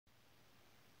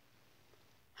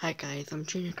Hi guys, I'm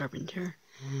Junior Carpenter,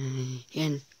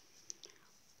 and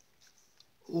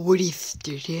Woody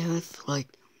Studios,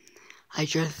 I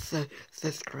just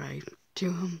subscribed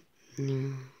to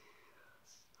him.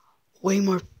 Way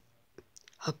more,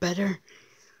 a better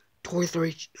Toy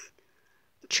Story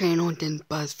channel than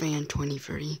BuzzFan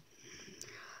 2030.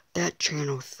 That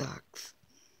channel sucks.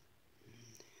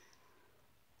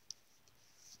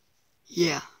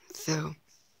 Yeah, so,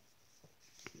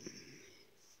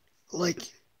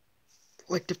 like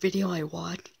the video I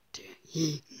watched,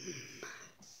 he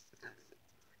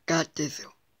got this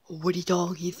Woody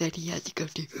doll. He said he had to go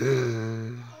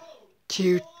to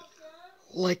two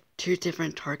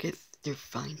different Targets to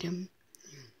find him.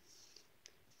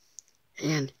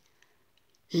 And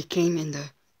he came in a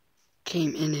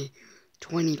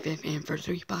 25th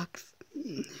anniversary box.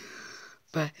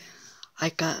 But I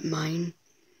got mine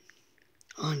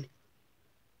on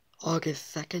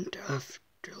August 2nd of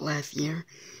last year.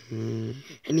 And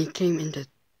he came in the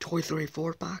Toy Story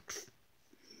 4 box.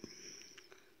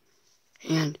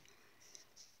 And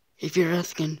if you're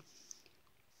asking,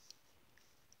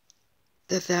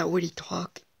 does that Woody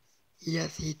talk?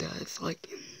 Yes, he does. Like,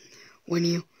 when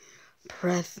you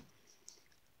press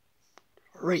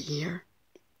right here.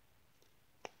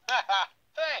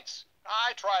 Thanks.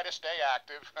 I try to stay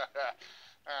active.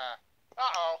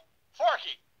 Uh-oh.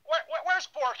 Forky. Where's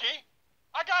Forky?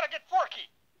 I gotta get Forky.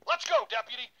 Let's go,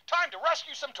 deputy. Time to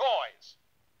rescue some toys.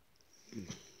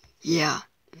 Yeah,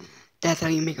 that's how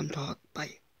you make him talk.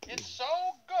 By It's so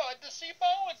good to see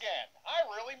Bo again. I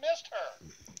really missed her.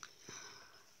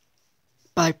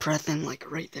 By pressing,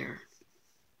 right there.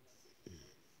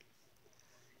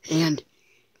 And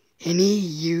he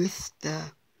used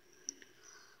the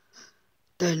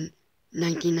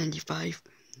 1995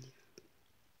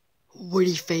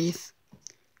 Woody face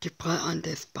to put on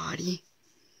this body.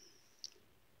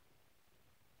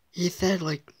 He said,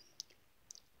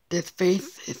 this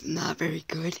face is not very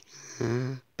good,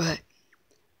 but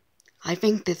I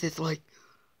think this is,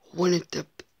 one of the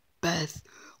best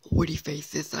Woody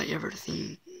faces I ever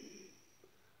seen.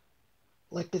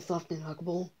 Like, the soft and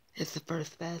huggable is the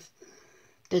first best,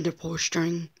 then the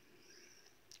pull-string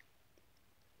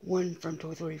one from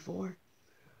Toy Story 4,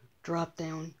 drop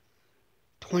down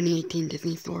 2018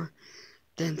 Disney Store,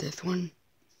 then this one.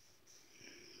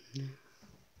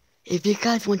 If you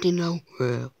guys want to know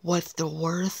what's the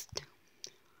worst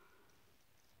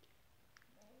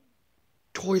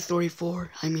Toy Story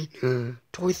 4,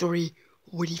 Toy Story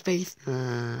Woody face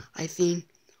I seen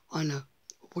on a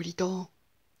Woody doll,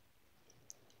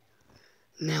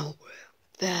 now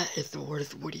that is the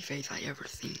worst Woody face I ever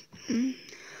seen.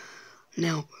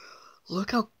 Now,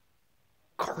 look how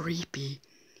creepy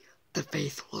the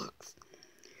face looks.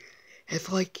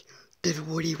 It's like this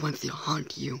Woody wants to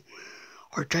haunt you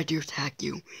or try to attack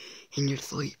you in your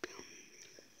sleep.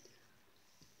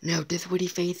 Now, this Woody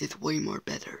face is way more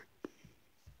better.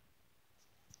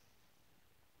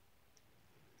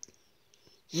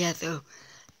 Yeah, so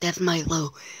that's my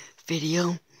little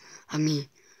video.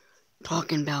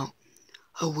 Talking about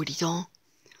a Woody doll.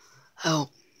 Oh,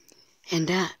 and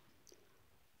that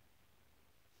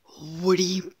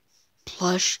Woody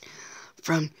plush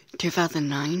from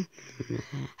 2009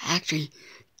 actually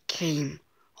came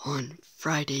on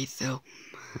Friday, so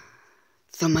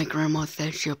my grandma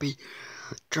said she'll be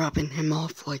dropping him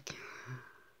off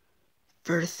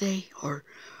Thursday or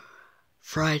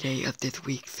Friday of this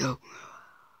week, so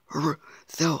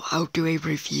I'll do a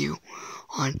review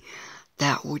on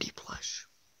that Woody plush.